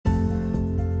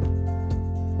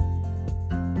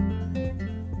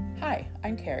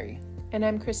I'm Carrie. And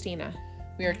I'm Christina.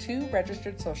 We are two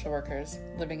registered social workers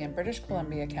living in British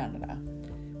Columbia, Canada.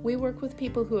 We work with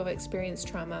people who have experienced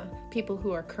trauma, people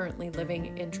who are currently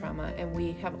living in trauma, and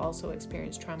we have also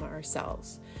experienced trauma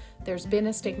ourselves. There's been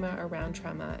a stigma around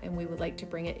trauma, and we would like to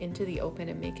bring it into the open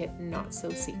and make it not so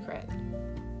secret.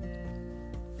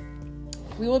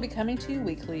 We will be coming to you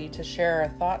weekly to share our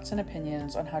thoughts and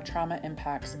opinions on how trauma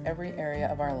impacts every area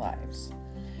of our lives.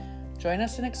 Join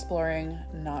us in exploring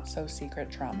not so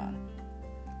secret trauma.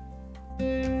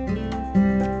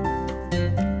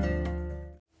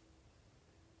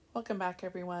 Welcome back,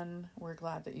 everyone. We're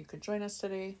glad that you could join us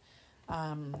today.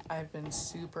 I've been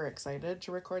super excited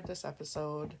to record this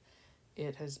episode.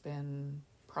 It has been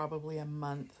probably a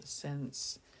month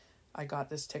since I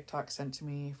got this TikTok sent to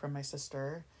me from my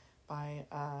sister by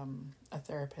a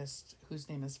therapist whose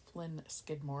name is Flynn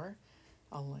Skidmore.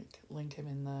 I'll link him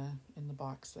in the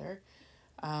box there.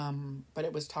 But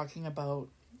it was talking about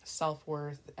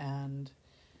self-worth and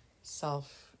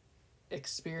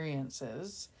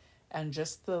self-experiences, and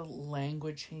just the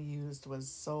language he used was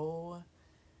so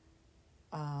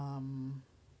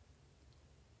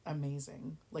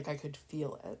amazing. Like, I could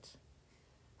feel it.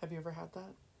 Have you ever had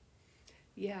that?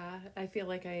 Yeah, I feel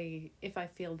like if I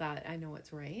feel that, I know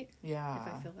it's right. Yeah. If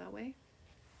I feel that way.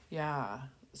 Yeah.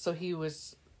 So he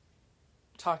was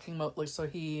talking about,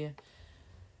 he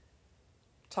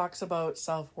talks about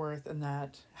self-worth, and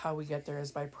that how we get there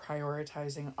is by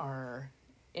prioritizing our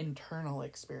internal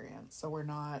experience. So we're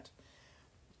not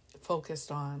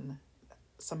focused on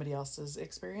somebody else's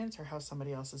experience or how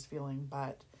somebody else is feeling,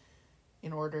 but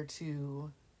in order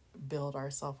to build our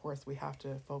self-worth, we have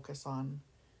to focus on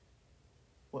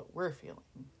what we're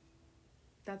feeling.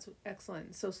 That's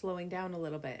excellent. So slowing down a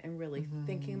little bit and really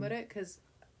thinking about it, because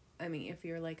if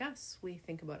you're like us, we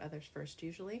think about others first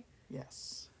usually.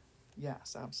 Yes,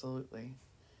 absolutely.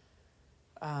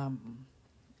 One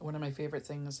of my favorite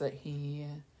things that he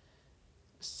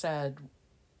said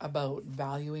about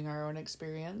valuing our own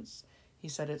experience, he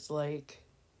said it's like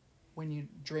when you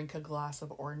drink a glass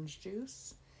of orange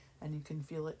juice and you can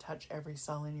feel it touch every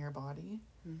cell in your body.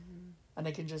 And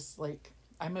I can just,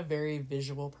 I'm a very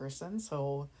visual person,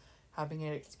 so having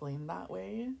it explained that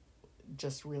way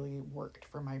just really worked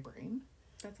for my brain.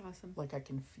 That's awesome. I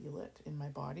can feel it in my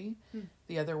body.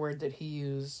 The other word that he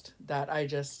used that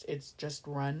it's just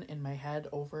run in my head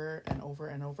over and over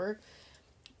and over.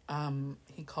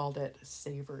 He called it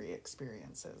Savoury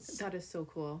Experiences. That is so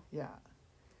cool. Yeah.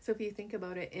 So if you think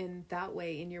about it in that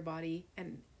way in your body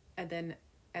and then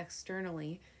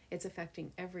externally, it's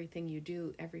affecting everything you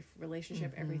do, every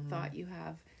relationship, every thought you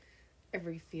have,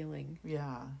 every feeling.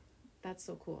 Yeah. That's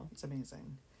so cool. It's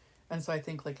amazing. And so I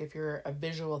think if you're a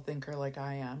visual thinker like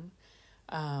I am,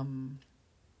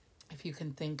 if you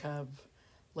can think of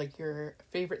your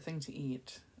favorite thing to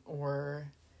eat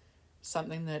or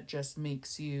something that just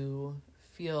makes you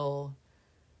feel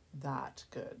that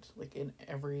good, in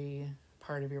every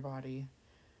part of your body.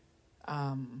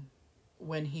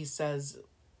 When he says,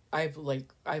 I've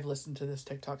listened to this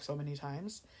TikTok so many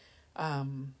times,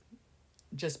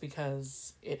 just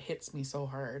because it hits me so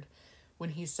hard. When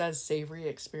he says savory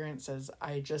experiences,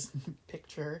 I just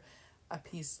picture a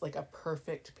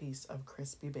perfect piece of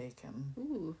crispy bacon.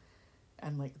 Ooh.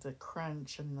 And the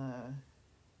crunch and the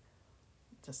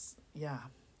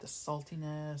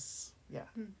saltiness. Yeah.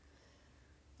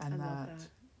 And I love that.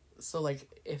 So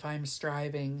if I'm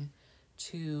striving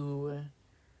to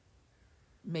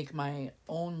make my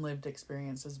own lived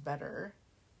experiences better,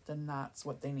 then that's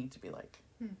what they need to be like.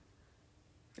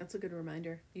 That's a good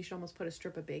reminder. You should almost put a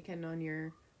strip of bacon on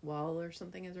your wall or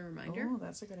something as a reminder. Oh,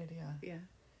 that's a good idea. Yeah.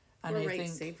 And or I write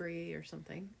think, savory or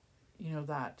something. You know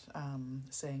that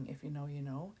saying, if you know, you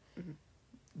know.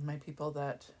 My people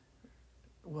that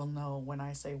will know when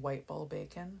I say white ball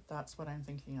bacon, that's what I'm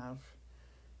thinking of.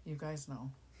 You guys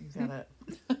know. You get it.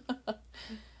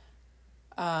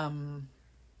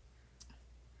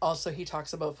 Also, he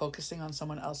talks about focusing on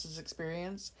someone else's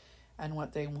experience and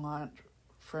what they want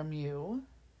from you.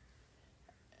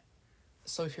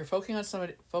 So if you're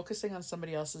focusing on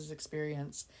somebody else's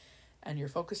experience and you're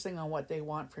focusing on what they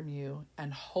want from you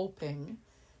and hoping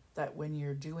that when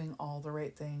you're doing all the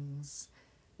right things,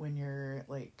 when you're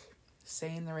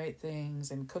saying the right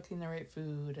things and cooking the right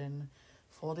food and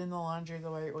folding the laundry the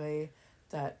right way,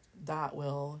 that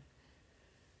will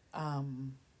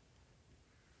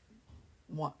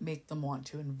make them want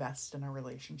to invest in a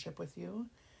relationship with you.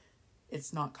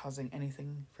 It's not causing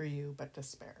anything for you but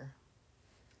despair.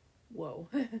 Whoa.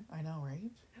 I know, right?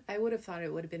 I would have thought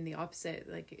it would have been the opposite.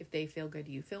 If they feel good,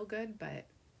 you feel good, but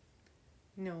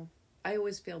no. I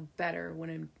always feel better when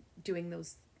I'm doing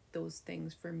those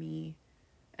things for me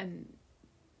and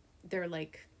they're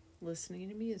like listening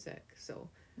to music. So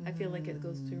I feel like it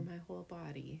goes through my whole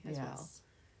body as well.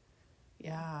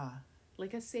 Yeah.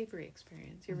 Like a savory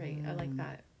experience. You're right. I like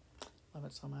that. Love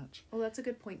it so much. Oh, that's a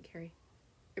good point, Carrie.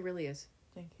 It really is.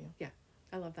 Thank you. Yeah.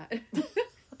 I love that.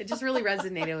 It just really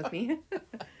resonated with me.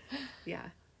 Yeah.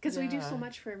 Because we do so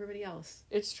much for everybody else.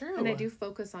 It's true. And I do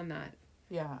focus on that.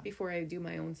 Yeah. Before I do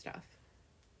my own stuff.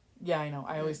 Yeah, I know.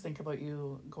 I always think about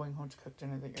you going home to cook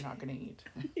dinner that you're not going to eat.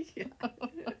 Yeah.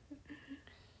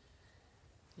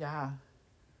 Yeah.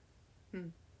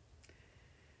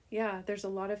 Yeah, there's a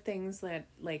lot of things that,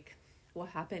 like, will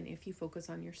happen if you focus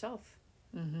on yourself.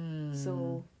 Mm-hmm.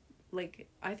 So, like,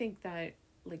 I think that,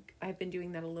 like, I've been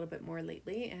doing that a little bit more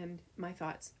lately, and my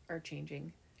thoughts are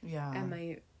changing. Yeah.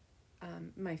 And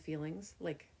my feelings,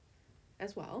 like,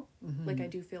 as well. Mm-hmm. Like, I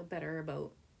do feel better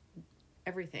about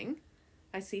everything.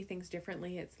 I see things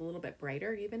differently. It's a little bit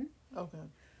brighter, even. Oh, good.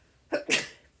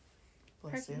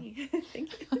 Bless Pardon you. me.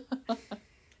 Thank you.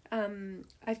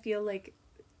 I feel like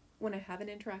when I have an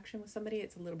interaction with somebody,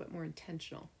 it's a little bit more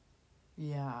intentional.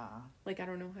 Yeah. Like, I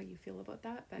don't know how you feel about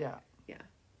that, but yeah. Yeah.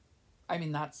 I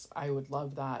mean, I would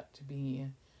love that to be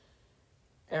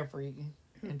every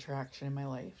interaction in my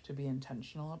life, to be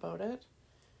intentional about it.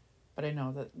 But I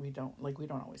know that we don't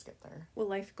always get there. Well,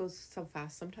 life goes so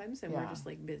fast sometimes, and we're just,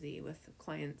 like, busy with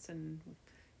clients and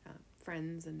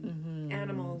friends and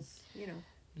animals, you know.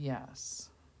 Yes.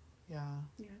 Yeah.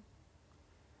 Yeah.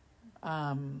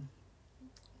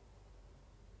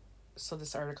 So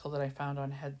this article that I found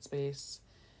on Headspace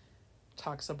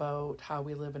talks about how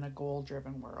we live in a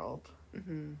goal-driven world.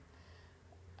 Mm-hmm.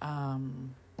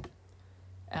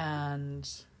 And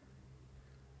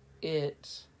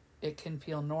it can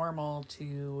feel normal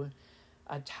to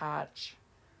attach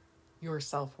your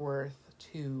self-worth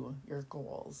to your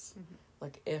goals. Mm-hmm.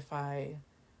 Like, if I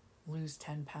lose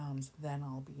 10 pounds, then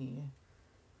I'll be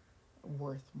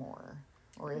worth more.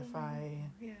 Or if I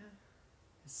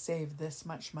save this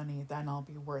much money, then I'll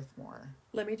be worth more.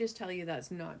 Let me just tell you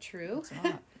that's not true.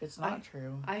 It's not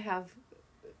true. I have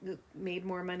made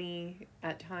more money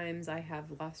at times. I have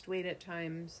lost weight at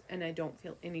times, and I don't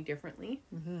feel any differently.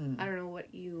 Mm-hmm. I don't know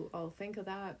what you all think of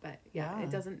that, but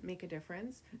it doesn't make a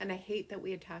difference. And I hate that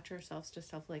we attach ourselves to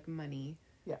stuff like money,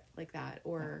 like that,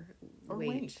 or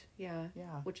weight. Yeah,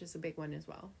 which is a big one as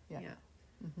well. Yeah,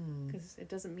 because it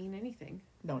doesn't mean anything.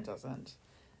 No, it doesn't.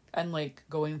 And, like,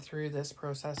 going through this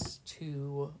process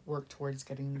to work towards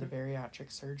getting the bariatric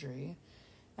surgery,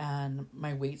 and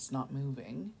my weight's not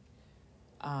moving.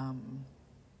 And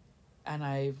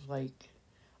I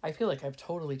feel like I've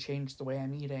totally changed the way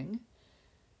I'm eating,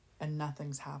 and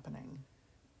nothing's happening.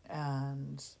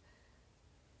 And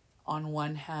on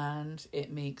one hand,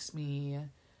 it makes me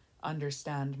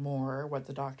understand more what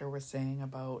the doctor was saying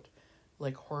about,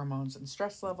 like, hormones and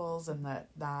stress levels, and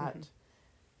that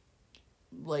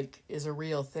like, is a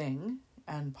real thing,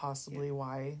 and possibly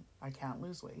why I can't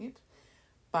lose weight.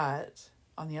 But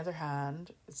on the other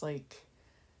hand, it's like,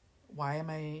 why am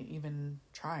I even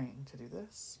trying to do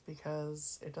this?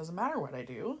 Because it doesn't matter what I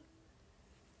do.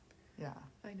 Yeah.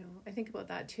 I know. I think about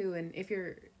that too. And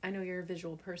I know you're a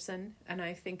visual person, and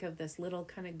I think of this little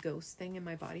kind of ghost thing in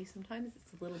my body sometimes.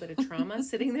 It's a little bit of trauma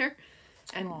sitting there.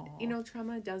 And, you know,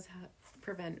 trauma does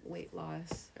prevent weight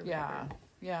loss. Or whatever.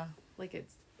 Yeah. Like,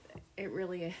 it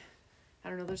really, I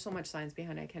don't know, there's so much science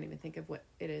behind it. I can't even think of what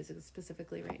it is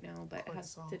specifically right now, but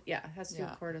cortisol. it has to do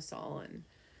with cortisol and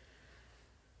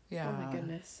yeah. Oh my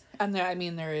goodness. And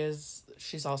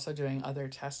she's also doing other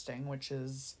testing, which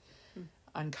is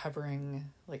uncovering,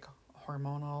 like,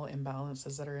 hormonal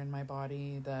imbalances that are in my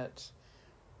body that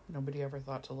nobody ever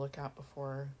thought to look at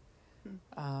before.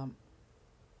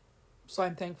 So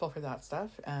I'm thankful for that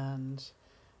stuff, and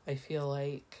I feel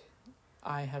like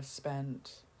I have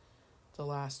spent the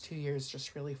last 2 years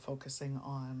just really focusing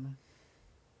on,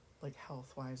 like,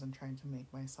 health-wise, and trying to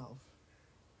make myself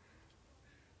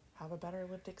have a better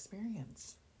lived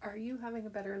experience. Are you having a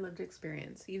better lived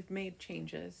experience? You've made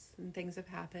changes and things have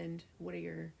happened. What are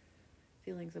your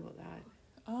feelings about that?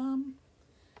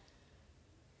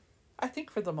 I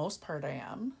think for the most part I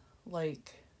am.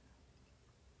 Like,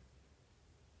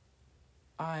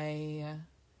 I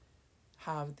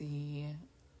have the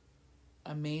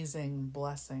amazing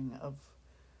blessing of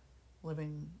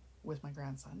living with my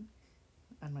grandson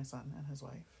and my son and his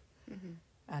wife. Mm-hmm.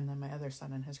 And then my other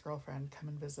son and his girlfriend come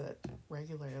and visit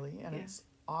regularly, and it's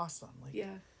awesome. Like,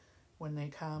 when they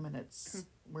come, and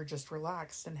we're just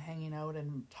relaxed and hanging out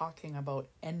and talking about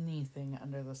anything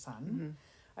under the sun.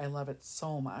 I love it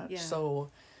so much. So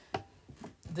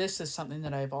this is something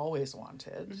that I've always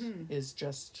wanted, is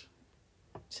just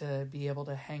to be able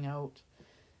to hang out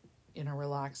in a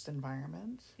relaxed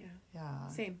environment. Yeah. Yeah.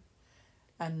 Same.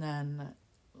 And then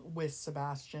with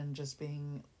Sebastian just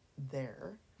being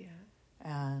there. Yeah.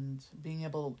 And being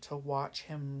able to watch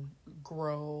him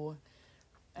grow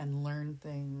and learn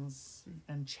things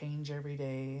and change every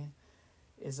day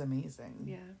is amazing.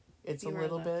 Yeah. It's You a are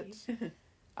little lucky. bit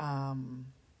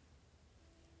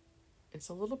it's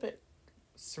a little bit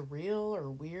surreal or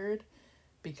weird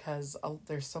because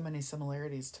there's so many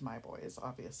similarities to my boys,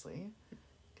 obviously,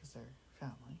 because they're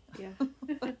family. Yeah.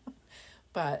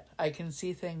 But I can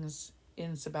see things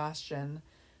in Sebastian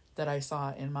that I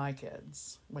saw in my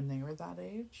kids when they were that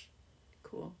age.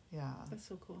 Cool. Yeah. That's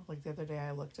so cool. Like the other day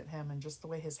I looked at him and just the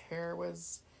way his hair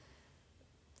was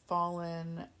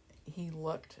fallen, he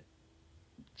looked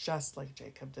just like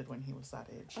Jacob did when he was that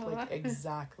age. Like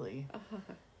exactly.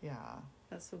 Yeah.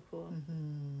 That's so cool.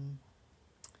 Mm-hmm.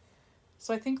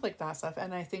 So I think like that stuff,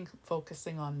 and I think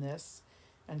focusing on this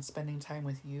and spending time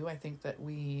with you, I think that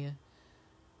we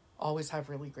always have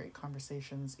really great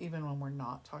conversations, even when we're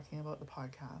not talking about the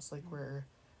podcast. Like we're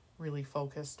really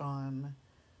focused on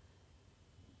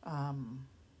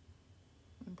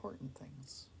important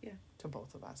things. Yeah. To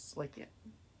both of us. Like yeah.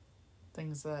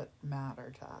 things that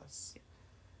matter to us. Yeah.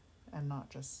 And not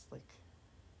just like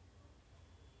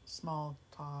small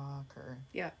talk or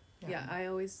yeah. I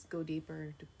always go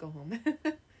deeper to go home.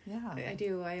 Yeah. I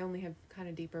do. I only have kind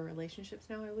of deeper relationships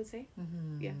now, I would say.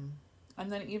 Mm-hmm. Yeah.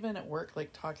 And then even at work,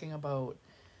 like talking about,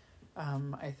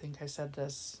 I think I said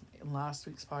this in last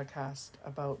week's podcast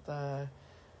about the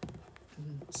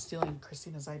stealing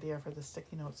Christina's idea for the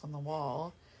sticky notes on the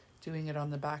wall, doing it on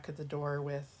the back of the door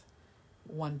with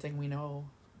one thing we know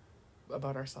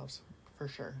about ourselves for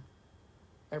sure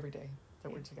every day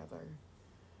that we're together.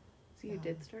 So you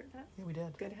did start that? Yeah, we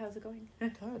did. Good. How's it going?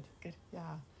 Good. Good.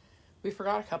 Yeah. We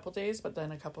forgot a couple days, but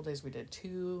then a couple days we did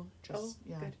too. Just,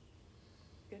 yeah. Good.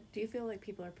 Do you feel like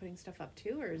people are putting stuff up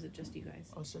too, or is it just you guys?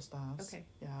 Oh, it's just us. Okay.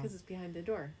 Yeah. Because it's behind the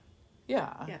door.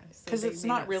 Yeah. Yeah. Because it's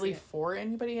not really for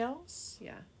anybody else.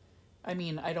 Yeah. I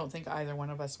mean, I don't think either one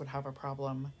of us would have a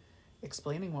problem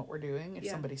explaining what we're doing if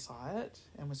somebody saw it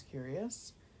and was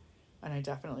curious. And I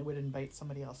definitely would invite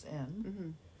somebody else in. Mm-hmm.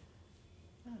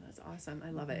 Oh, that's awesome. I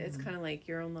love it. It's kind of like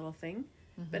your own little thing,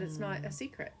 but it's not a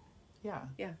secret. Yeah.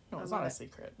 Yeah. No, it's not a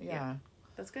secret. Yeah.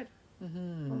 That's good.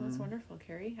 Mm-hmm. Well, that's wonderful,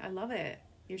 Carrie. I love it.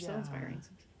 You're so inspiring.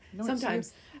 No,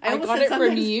 sometimes. I got it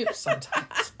from you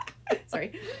sometimes.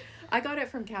 Sorry. I got it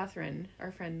from Catherine,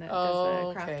 our friend that does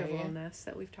the craft of wellness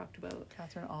that we've talked about.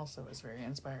 Catherine also is very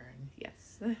inspiring.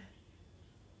 Yes.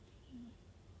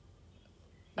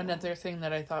 Another thing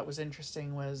that I thought was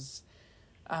interesting was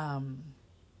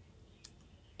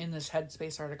in this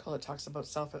Headspace article, it talks about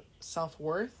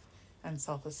self-worth and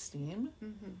self-esteem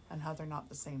and how they're not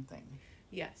the same thing.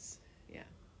 Yes. Yeah.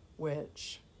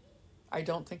 Which I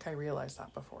don't think I realized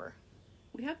that before.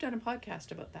 We have done a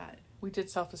podcast about that. We did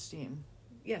self-esteem.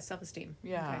 Yeah, self-esteem.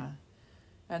 Yeah. Okay.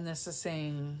 And this is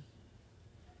saying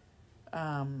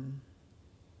that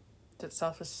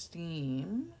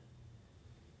self-esteem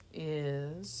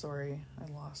is... Sorry, I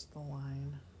lost the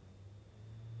line.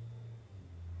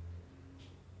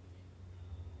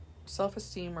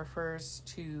 Self-esteem refers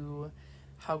to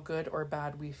how good or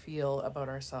bad we feel about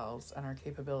ourselves and our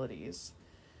capabilities.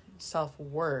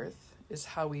 Self-worth is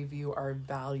how we view our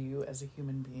value as a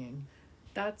human being.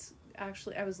 That's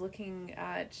actually, I was looking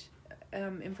at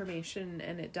information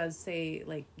and it does say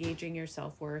like gauging your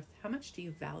self-worth. How much do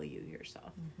you value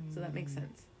yourself? Mm-hmm. So that makes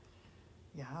sense.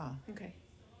 Yeah. Okay.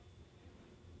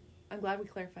 I'm glad we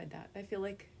clarified that. I feel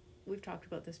like we've talked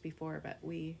about this before, but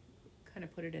we kind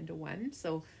of put it into one.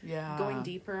 So going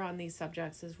deeper on these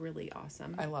subjects is really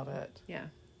awesome. I love it. Yeah.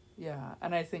 Yeah.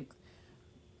 And I think,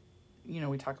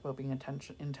 we talk about being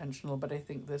intentional, but I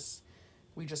think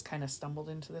we just kind of stumbled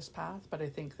into this path. But I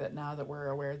think that now that we're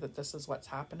aware that this is what's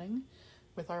happening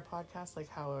with our podcast, like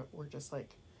how we're just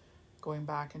like going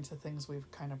back into things we've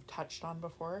kind of touched on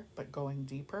before, but going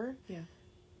deeper. Yeah.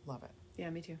 Love it. Yeah,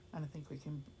 me too. And I think we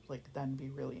can like then be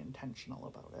really intentional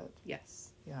about it.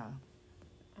 Yes. Yeah.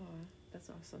 Oh, that's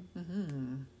awesome.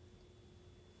 Mm-hmm.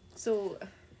 So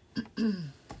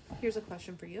here's a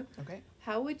question for you. Okay.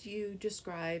 How would you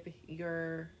describe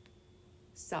your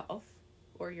self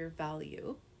or your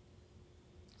value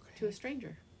to a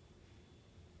stranger?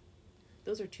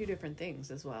 Those are two different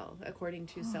things as well, according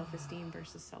to self-esteem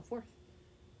versus self-worth.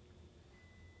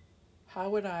 How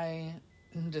would I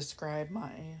describe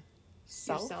my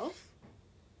self? Yourself?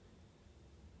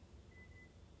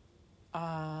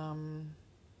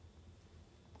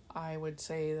 I would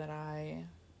say that I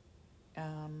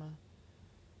am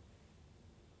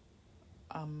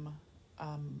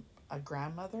a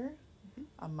grandmother,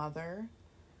 a mother,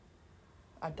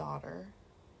 a daughter,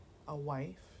 a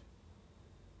wife,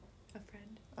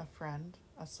 a friend,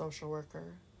 a social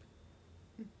worker.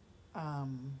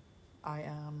 I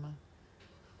am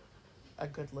a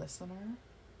good listener.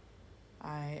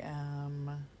 I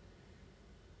am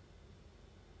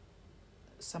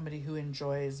somebody who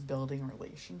enjoys building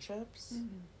relationships.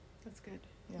 That's good.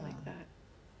 Yeah. I like that.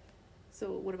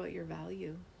 So what about your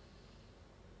value?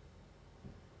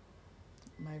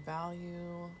 My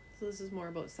value... So this is more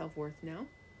about self-worth now?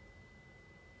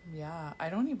 Yeah, I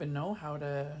don't even know how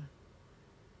to...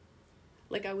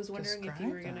 Like, I was wondering if you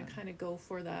were going to that. kind of go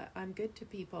for the I'm good to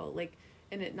people, like,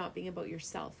 and it not being about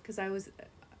yourself. Because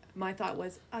my thought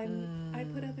was, I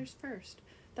put others first.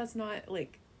 That's not,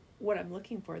 like, what I'm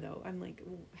looking for, though. I'm like,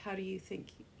 how do you think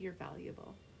you're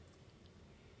valuable?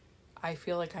 I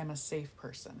feel like I'm a safe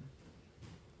person.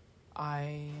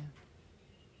 I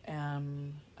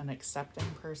am an accepting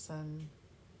person.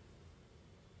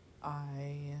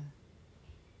 I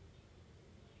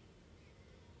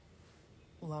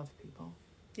love people.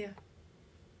 Yeah.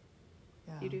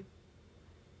 Yeah. You do.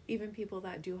 Even people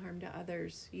that do harm to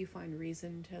others, you find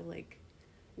reason to, like,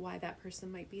 why that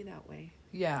person might be that way.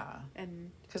 Yeah. And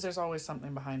because there's always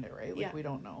something behind it, right? Like, we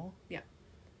don't know. Yeah.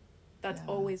 That's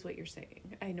always what you're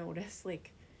saying. I notice,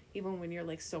 like, even when you're,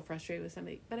 like, so frustrated with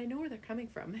somebody, but I know where they're coming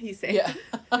from, you say. Yeah.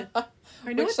 I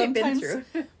know what they've been through.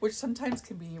 Which sometimes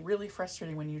can be really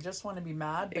frustrating when you just want to be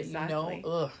mad, but exactly. you know,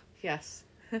 ugh. Yes.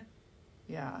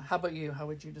 Yeah. How about you? How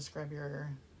would you describe your...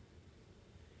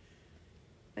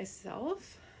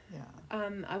 Myself? Yeah.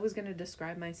 I was going to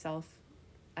describe myself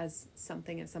as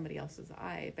something in somebody else's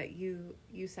eye, but you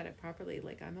said it properly.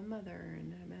 Like, I'm a mother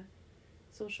and I'm a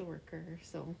social worker.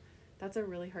 So that's a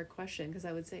really hard question, because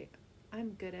I would say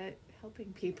I'm good at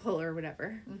helping people or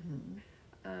whatever.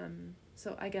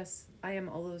 So I guess I am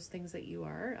all those things that you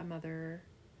are: a mother,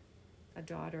 a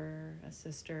daughter, a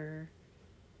sister,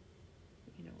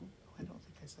 you know. Oh, I don't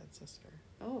think I said sister.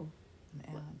 Oh. An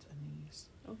aunt, a niece.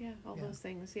 Oh yeah, all those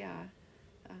things, yeah.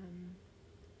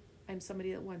 I'm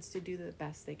somebody that wants to do the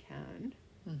best they can.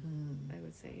 I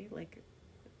would say, like,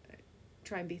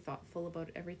 try and be thoughtful about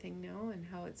everything now and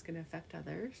how it's going to affect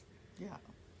others. Yeah.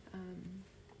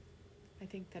 I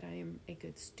think that I am a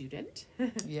good student.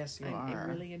 Yes, you are. I'm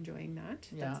really enjoying that.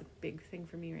 Yeah. That's a big thing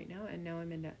for me right now. And now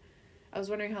I'm into... I was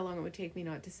wondering how long it would take me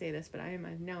not to say this, but I am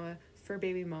now a fur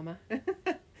baby mama.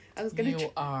 I was going to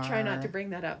try not to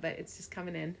bring that up, but it's just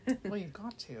coming in. Well, you've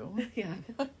got to. Yeah.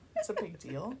 It's a big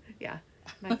deal. Yeah.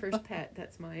 My first pet,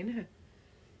 that's mine.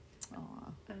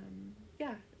 Aw.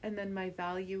 Yeah. And then my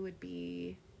value would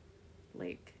be,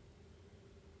 like,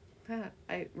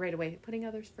 right away, putting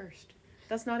others first.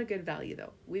 That's not a good value,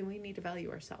 though. We need to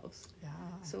value ourselves. Yeah.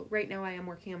 So right now I am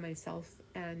working on myself,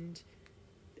 and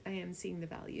I am seeing the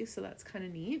value, so that's kind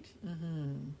of neat.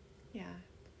 Yeah.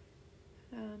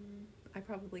 I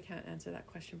probably can't answer that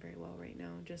question very well right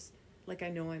now. Just, like, I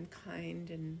know I'm kind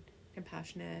and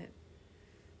compassionate.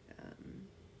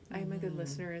 I'm a good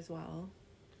listener as well.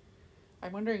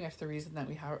 I'm wondering if the reason that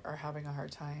we are having a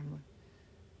hard time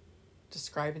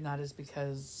describing that is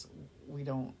because we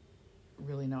don't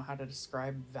really know how to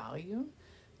describe value.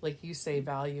 Like, you say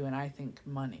value and I think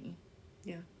money.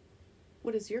 Yeah.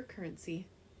 What is your currency?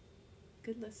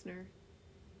 Good listener.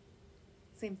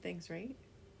 Same things, right?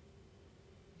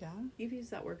 Yeah. You've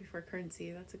used that word before,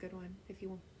 currency. That's a good one. If you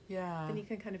want. Yeah. Then you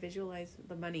can kind of visualize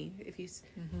the money. If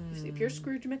you're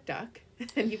Scrooge McDuck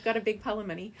and you've got a big pile of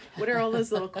money, what are all those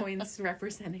little coins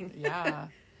representing? Yeah.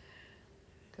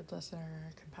 Good listener,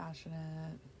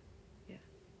 compassionate. Yeah.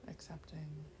 Accepting,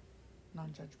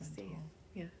 non-judgmental. Safe.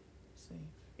 Yeah. Safe.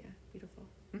 Yeah. Beautiful.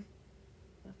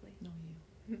 Lovely. No,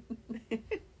 you.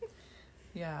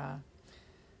 Yeah.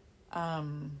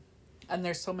 And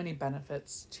there's so many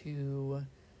benefits to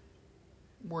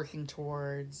working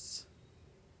towards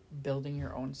building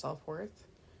your own self-worth,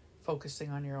 focusing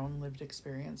on your own lived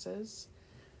experiences.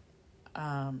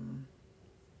 And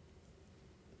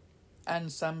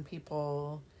some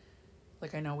people,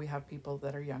 like, I know we have people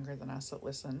that are younger than us that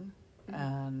listen,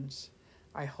 and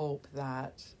I hope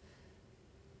that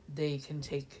they can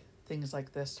take things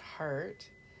like this to heart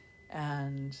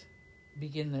and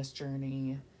begin this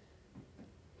journey,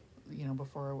 you know,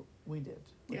 before we did.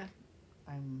 Like, Yeah.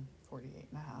 I'm 48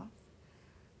 and a half,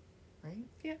 right?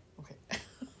 Yeah. Okay.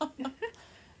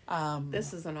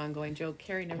 This is an ongoing joke.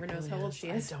 Carrie never knows how old she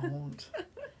is. I don't.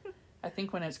 I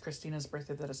think when it's Christina's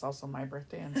birthday that it's also my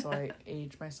birthday, and so I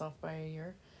age myself by a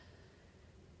year.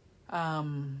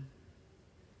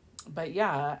 But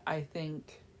yeah, I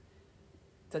think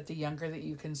that the younger that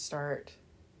you can start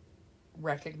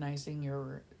recognizing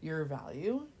your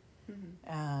value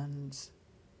and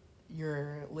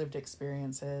your lived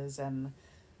experiences and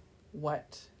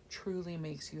what truly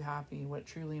makes you happy, what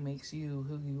truly makes you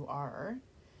who you are.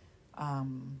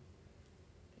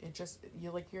 It just,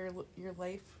 you like your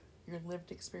life, your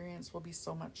lived experience will be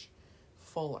so much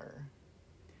fuller.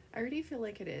 I already feel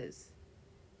like it is.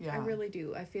 Yeah. I really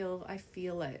do. I feel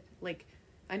it. Like,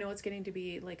 I know it's getting to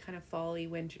be like kind of fall-y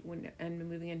and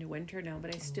moving into winter now,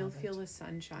 but I still feel the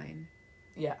sunshine.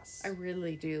 Yes. I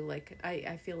really do. Like,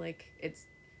 I feel like it's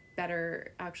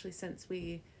better actually since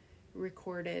we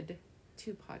recorded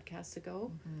 2 podcasts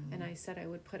ago, and I said I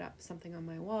would put up something on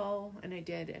my wall, and I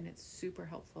did, and it's super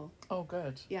helpful. Oh,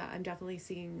 good. Yeah, I'm definitely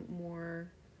seeing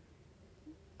more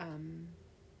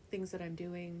things that I'm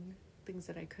doing, things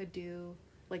that I could do.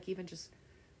 Like, even just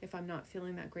if I'm not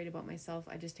feeling that great about myself,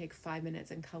 I just take 5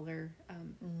 minutes and color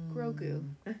Grogu,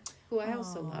 who I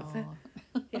also love.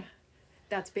 Yeah,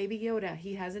 that's Baby Yoda.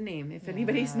 He has a name, if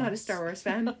anybody's not a Star Wars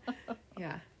fan.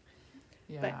 Yeah.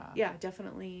 But yeah,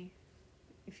 definitely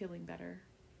feeling better.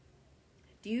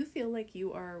 Do you feel like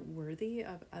you are worthy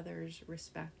of others'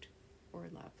 respect or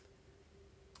love?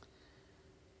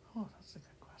 Oh, that's a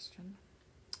good question.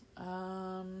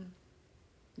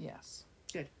 Yes.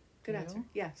 Good answer.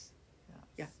 Yes.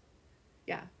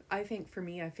 Yeah. I think for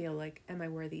me, I feel like, am I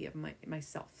worthy of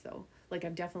myself though? Like,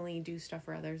 I'm definitely do stuff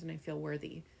for others and I feel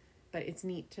worthy, but it's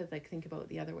neat to like think about it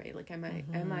the other way. Like, am I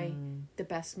the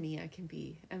best me I can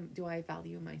be? And do I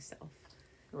value myself?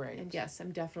 Right. And yes,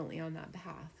 I'm definitely on that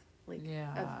path. Like,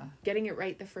 yeah. of getting it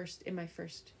right in my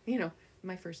first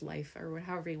life, or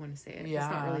however you want to say it. Yeah.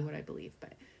 It's not really what I believe,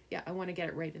 but yeah, I want to get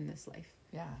it right in this life.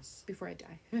 Yes. Before I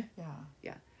die. Yeah.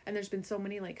 Yeah. And there's been so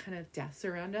many like kind of deaths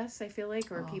around us, I feel like,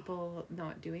 or people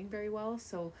not doing very well.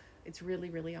 So it's really,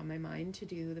 really on my mind to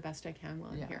do the best I can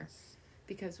while I'm here.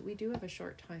 Because we do have a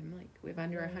short time. Like, we have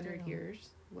under 100 years,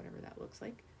 whatever that looks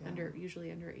like. Yeah.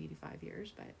 Usually under 85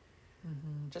 years, but...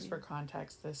 Just for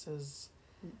context, this is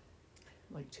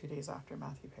like 2 days after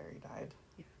Matthew Perry died,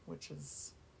 which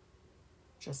is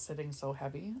just sitting so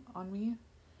heavy on me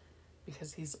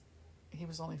because he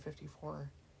was only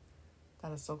 54.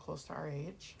 That is so close to our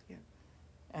age. Yeah.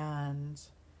 And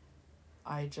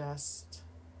I just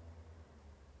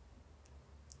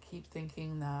keep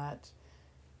thinking that,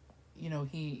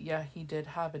 he did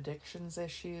have addictions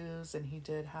issues and he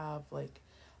did have like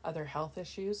other health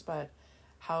issues, but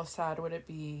how sad would it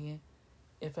be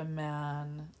if a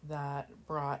man that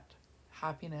brought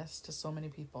happiness to so many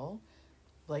people,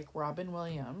 like Robin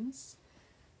Williams,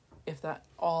 if that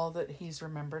all that he's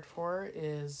remembered for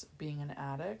is being an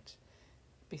addict?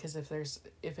 Because if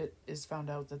it is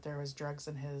found out that there was drugs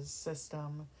in his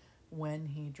system when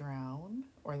he drowned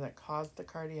or that caused the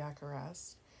cardiac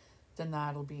arrest, then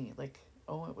that'll be like,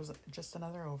 oh, it was just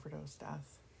another overdose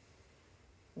death,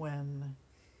 when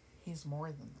he's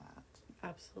more than that.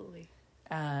 Absolutely.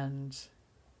 And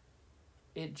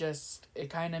it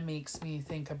kind of makes me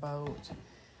think about,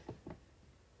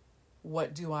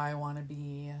 what do I want to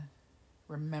be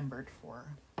remembered for?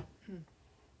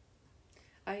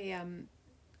 I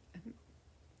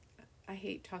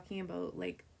hate talking about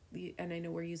like and I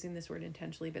know we're using this word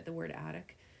intentionally, but the word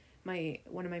addict.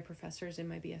 One of my professors in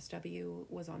my BSW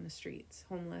was on the streets,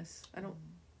 homeless. I don't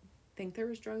think there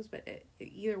was drugs, but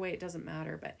either way, it doesn't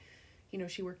matter. But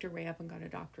she worked her way up and got a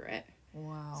doctorate.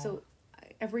 Wow. So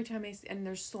every time and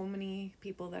there's so many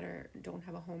people that don't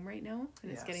have a home right now,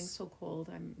 and it's getting so cold.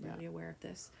 I'm really aware of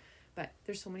this, but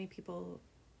there's so many people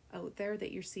out there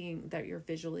that you're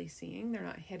visually seeing. They're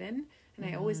not hidden. And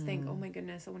I always think, oh my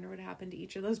goodness, I wonder what happened to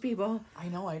each of those people. I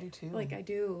know, I do too. Like, I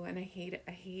do, and I hate it.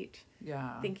 I hate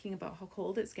thinking about how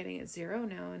cold it's getting at 0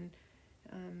 now, and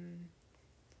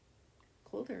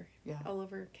colder all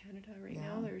over Canada right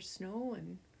now. There's snow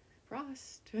and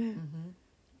frost.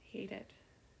 Hate it.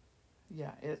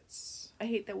 Yeah, I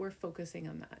hate that we're focusing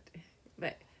on that,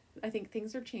 but I think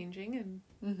things are changing,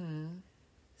 and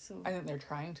so I think they're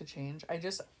trying to change.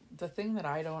 The thing that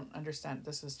I don't understand,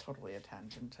 this is totally a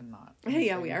tangent and not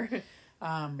yeah, we are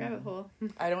rabbit hole.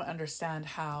 I don't understand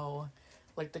how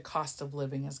like the cost of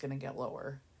living is going to get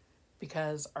lower,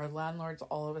 because our landlords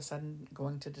all of a sudden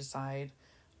going to decide,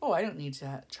 oh, I don't need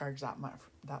to charge that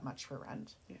much for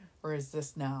rent. Yeah. Or is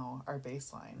this now our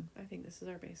baseline? I think this is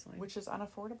our baseline, which is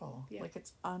unaffordable. Yeah. Like,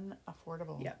 it's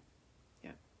unaffordable. Yeah.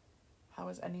 How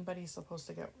is anybody supposed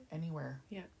to get anywhere?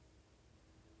 Yeah.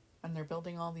 And they're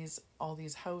building all these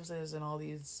houses and all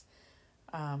these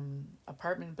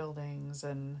apartment buildings,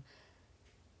 and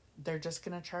they're just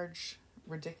gonna charge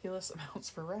ridiculous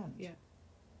amounts for rent. Yeah.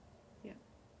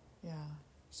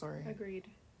 Sorry. Agreed.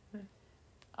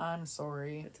 I'm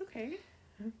sorry. It's okay.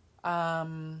 I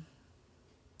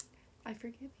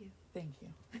forgive you. Thank you.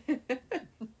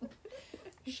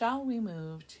 Shall we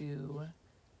move to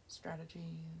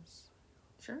strategies?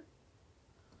 Sure.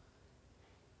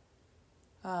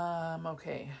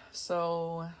 Okay,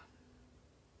 so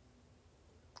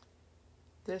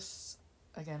this,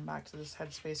 again, back to this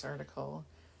Headspace article,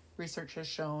 research has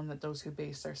shown that those who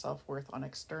base their self-worth on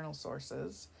external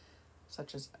sources,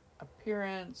 such as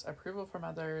appearance, approval from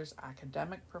others,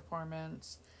 academic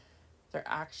performance, they're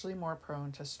actually more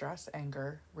prone to stress,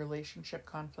 anger, relationship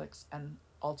conflicts, and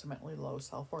ultimately low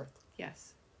self-worth.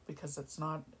 Yes. Because it's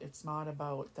not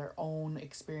about their own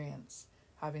experience,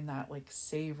 having that like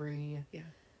savory,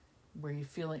 where you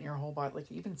feel it in your whole body.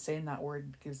 Like even saying that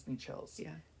word gives me chills.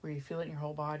 Yeah. Where you feel it in your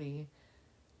whole body,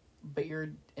 but you're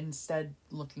instead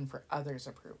looking for others'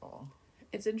 approval.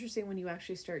 It's interesting when you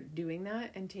actually start doing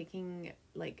that and taking,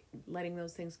 like, letting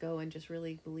those things go and just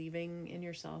really believing in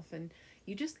yourself, and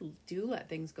you just do let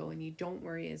things go and you don't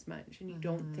worry as much and you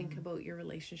don't think about your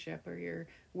relationship or your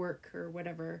work or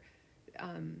whatever,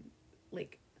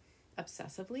 like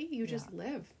obsessively. You just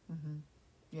live.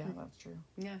 Yeah, that's true.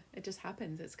 Yeah, it just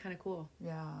happens. It's kind of cool.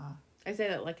 Yeah. I say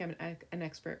that like I'm an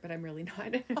expert, but I'm really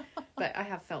not. But I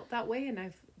have felt that way, and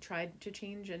I've tried to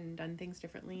change and done things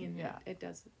differently, and it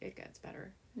gets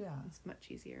better. Yeah. It's much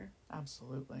easier.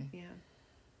 Absolutely. Yeah.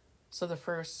 So the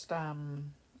first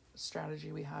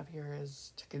strategy we have here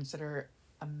is to consider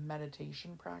a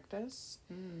meditation practice.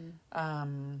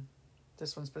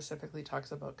 This one specifically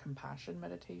talks about compassion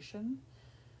meditation,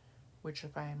 which,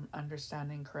 if I'm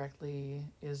understanding correctly,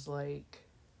 is like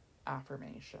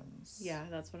affirmations. Yeah,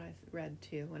 that's what I've read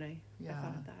too when I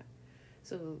thought of that.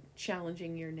 So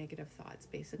challenging your negative thoughts,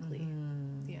 basically.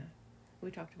 Yeah. We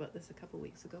talked about this a couple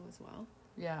weeks ago as well.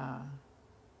 Yeah.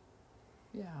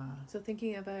 Yeah. So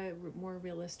thinking of a more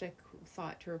realistic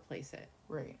thought to replace it.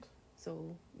 Right.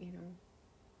 So,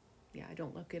 I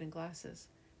don't look good in glasses.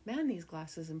 Man, these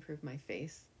glasses improve my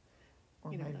face.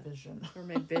 Or my vision. Or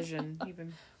my vision,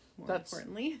 even more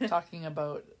importantly. Talking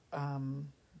about,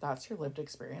 that's your lived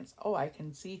experience. Oh, I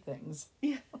can see things.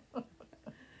 Yeah.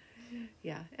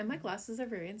 Yeah, and my glasses are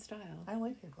very in style. I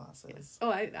like your glasses. Yes. Oh,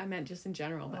 I meant just in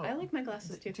general, but I like my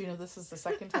glasses too. Do you know this is the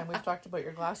second time we've talked about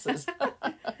your glasses?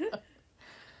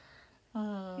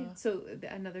 So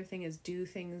another thing is do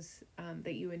things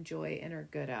that you enjoy and are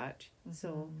good at.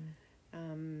 So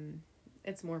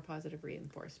it's more positive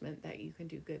reinforcement that you can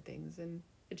do good things, and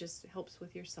it just helps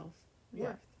with your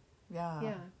self-worth.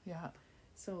 Yeah.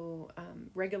 So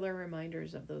regular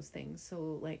reminders of those things.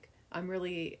 So like I'm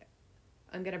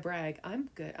gonna brag. I'm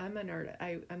good.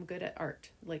 I'm good at art,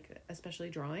 like especially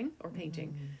drawing or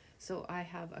painting. So I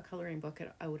have a coloring book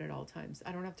out at all times.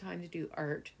 I don't have time to do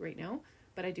art right now,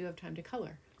 but I do have time to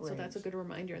color. Right. So that's a good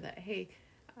reminder that, hey,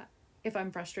 if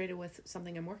I'm frustrated with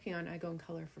something I'm working on, I go and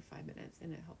color for 5 minutes,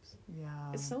 and it helps.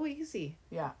 Yeah. It's so easy.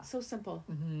 Yeah. So simple.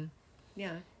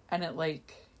 Yeah. And it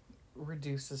like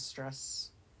reduces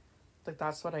stress. Like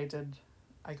that's what I did.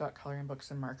 I got coloring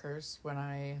books and markers when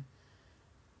I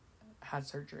had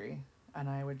surgery, and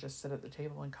I would just sit at the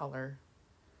table and color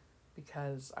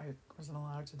because I wasn't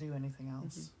allowed to do anything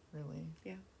else, really.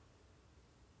 Yeah.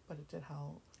 But it did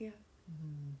help. Yeah.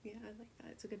 Yeah, I like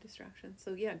that. It's a good distraction.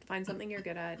 So yeah, find something you're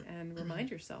good at and remind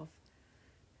yourself.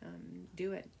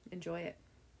 Do it. Enjoy it.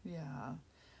 Yeah.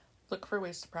 Look for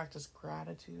ways to practice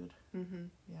gratitude.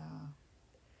 Yeah.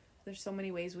 There's so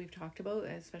many ways we've talked about,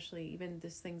 especially even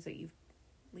these things that you've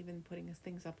even putting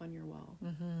things up on your wall.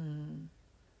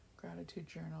 Gratitude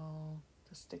journal,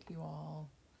 the sticky wall.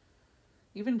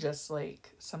 Even just like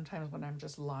sometimes when I'm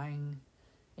just lying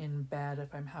in bed,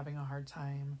 if I'm having a hard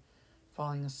time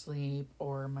falling asleep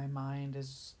or my mind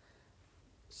is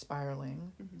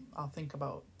spiraling, I'll think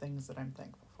about things that I'm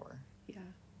thankful for.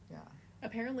 Yeah.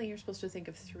 Apparently you're supposed to think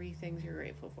of 3 things you're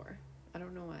grateful for. I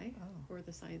don't know why, or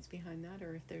the science behind that,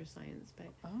 or if there's science, but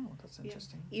that's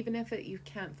interesting. Even if you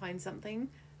can't find something,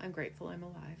 I'm grateful I'm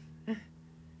alive.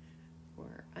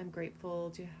 Or I'm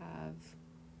grateful to have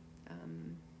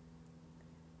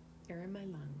air in my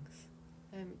lungs,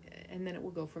 and then it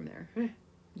will go from there.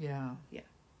 Yeah.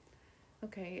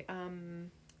 Okay.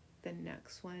 The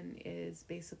next one is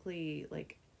basically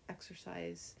like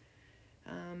exercise.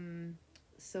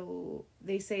 So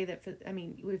they say that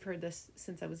we've heard this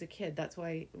since I was a kid. That's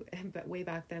why, but way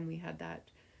back then we had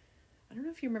that. I don't know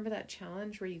if you remember that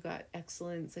challenge where you got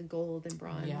excellence and gold and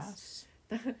bronze. Yes.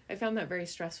 I found that very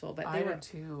stressful, but they were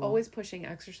always pushing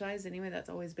exercise. Anyway, that's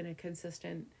always been a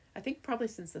consistent, I think probably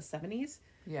since the 70s.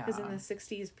 Yeah. Because in the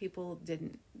 60s, people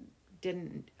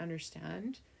didn't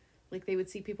understand. Like they would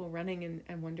see people running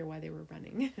and wonder why they were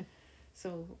running.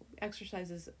 So exercise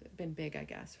has been big, I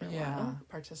guess, for a while.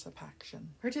 Participation.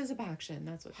 Participation,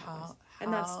 that's what that was.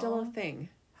 And that's still a thing.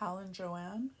 Hal and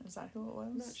Joanne, is that who it was?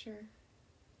 I'm not sure.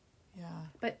 Yeah.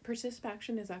 But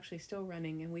Persisfaction is actually still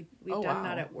running, and we've done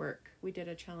that at work. We did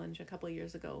a challenge a couple of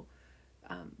years ago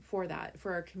for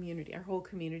our community. Our whole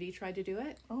community tried to do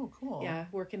it. Oh, cool. Yeah,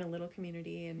 work in a little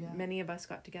community, and many of us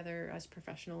got together as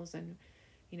professionals and,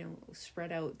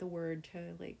 spread out the word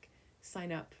to, like,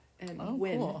 sign up and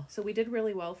win. Cool. So we did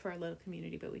really well for our little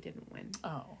community, but we didn't win.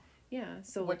 Oh. Yeah,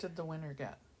 so... What did the winner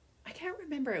get? I can't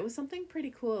remember. It was something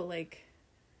pretty cool, like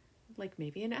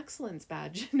maybe an excellence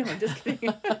badge. No, I'm just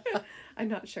kidding. I'm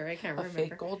not sure. I can't remember. A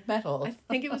fake gold medal. I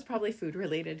think it was probably food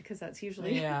related, because that's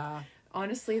usually... Yeah.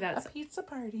 Honestly, that's... A pizza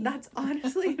party. That's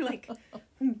honestly, like,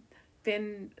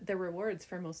 been the rewards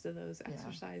for most of those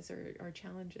exercise or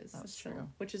challenges. That's true.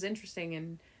 Which is interesting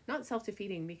and not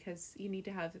self-defeating, because you need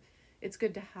to have... It's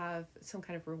good to have some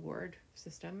kind of reward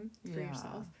system for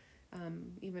yourself.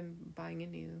 Even buying a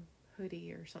new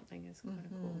hoodie or something is kind of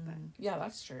cool. But yeah,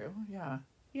 that's true.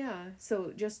 Yeah,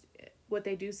 so just what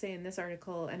they do say in this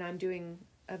article, and I'm doing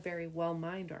a very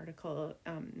well-mined article,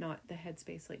 not the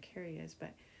headspace like Carrie is,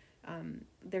 but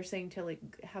they're saying to, like,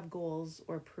 have goals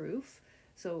or proof.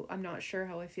 So I'm not sure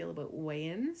how I feel about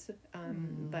weigh-ins,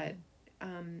 but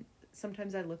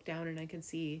sometimes I look down and I can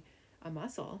see a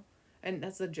muscle, and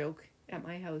that's the joke at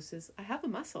my house, is I have a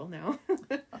muscle now.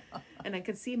 And I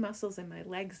can see muscles in my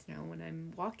legs now when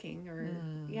I'm walking, or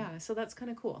so that's kind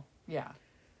of cool. Yeah,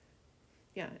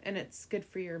 and it's good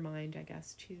for your mind, I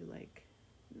guess, too. Like,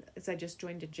 as I just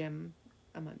joined a gym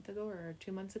a month ago or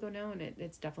 2 months ago now, and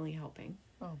it's definitely helping.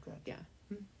 Oh, good. Yeah.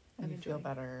 And you feel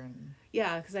better. And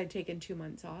yeah, because I'd taken 2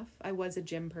 months off. I was a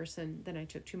gym person, then I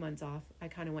took 2 months off. I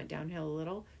kind of went downhill a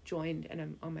little, joined, and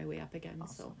I'm on my way up again.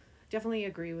 Awesome. So definitely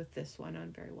agree with this one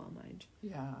on Very Well Mind.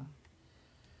 Yeah.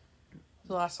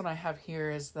 The last one I have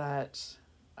here is that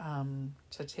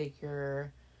to take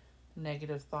your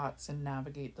negative thoughts and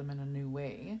navigate them in a new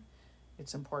way,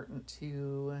 it's important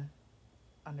to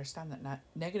understand that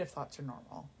negative thoughts are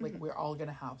normal. Like, we're all going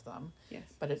to have them. Yes.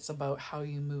 But it's about how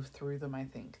you move through them, I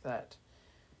think, that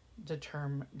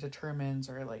determines,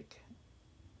 or, like,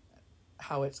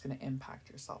 how it's going to impact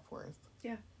your self-worth.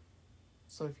 Yeah.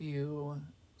 So if you...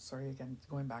 Sorry, again,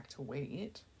 going back to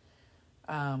weight.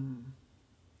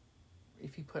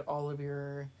 If you put all of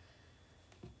your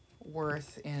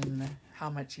worth in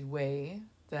how much you weigh,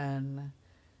 then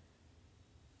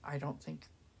I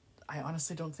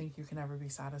honestly don't think you can ever be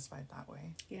satisfied that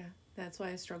way. Yeah, that's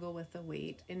why I struggle with the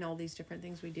weight in all these different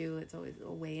things we do. It's always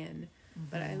a weigh-in.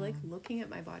 But I like looking at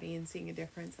my body and seeing a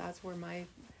difference. That's where my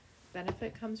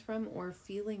benefit comes from, or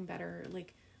feeling better.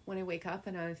 Like, when I wake up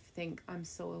and I think I'm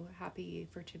so happy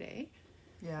for today.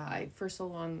 Yeah. For so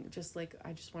long,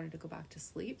 I just wanted to go back to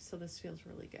sleep. So this feels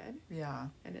really good. Yeah.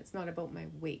 And it's not about my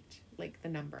weight, like the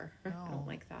number. No. I don't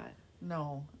like that.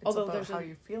 No. It's about how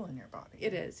you feel in your body.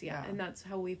 It is, yeah. And that's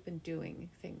how we've been doing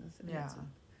things. And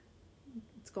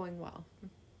it's going well.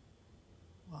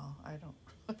 Well, I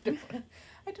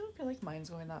don't feel like mine's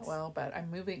going that well, but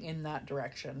I'm moving in that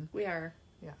direction. We are.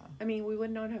 Yeah. I mean, we would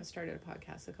not have started a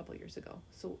podcast a couple of years ago.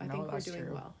 So I think we're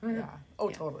doing well. Yeah. Oh,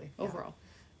 yeah. Totally. Overall.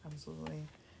 Yeah. Absolutely.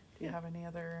 Do you have any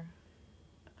other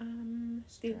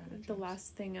the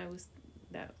last thing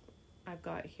that I've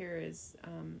got here is,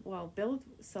 build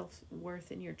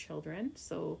self-worth in your children.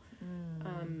 So,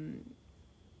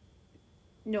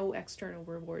 no external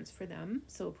rewards for them.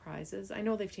 So prizes. I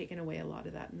know they've taken away a lot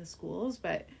of that in the schools,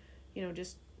 but,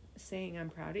 just saying I'm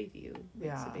proud of you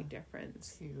makes a big difference.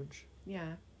 It's huge.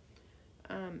 Yeah.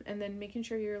 And then making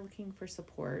sure you're looking for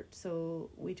support.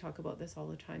 So we talk about this all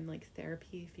the time, like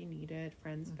therapy if you need it,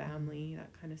 friends, family,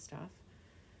 that kind of stuff.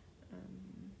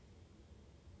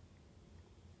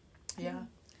 Yeah.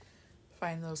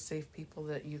 Find those safe people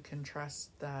that you can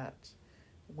trust that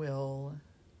will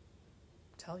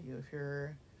tell you if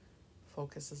your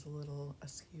focus is a little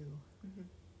askew.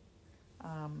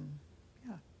 Yeah.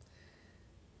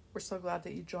 We're so glad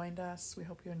that you joined us. We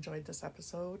hope you enjoyed this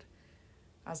episode.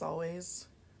 As always,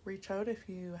 reach out if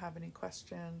you have any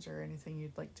questions or anything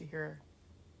you'd like to hear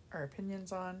our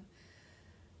opinions on.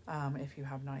 If you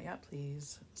have not yet,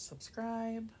 please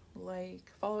subscribe,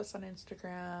 follow us on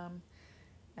Instagram,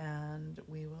 and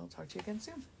we will talk to you again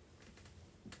soon.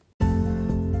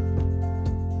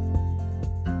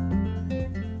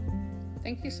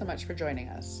 Thank you so much for joining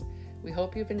us. We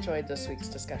hope you've enjoyed this week's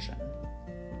discussion.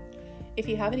 If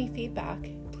you have any feedback,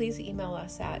 please email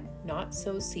us at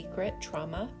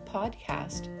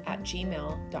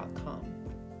notsosecrettraumapodcast@gmail.com.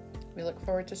 We look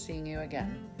forward to seeing you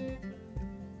again.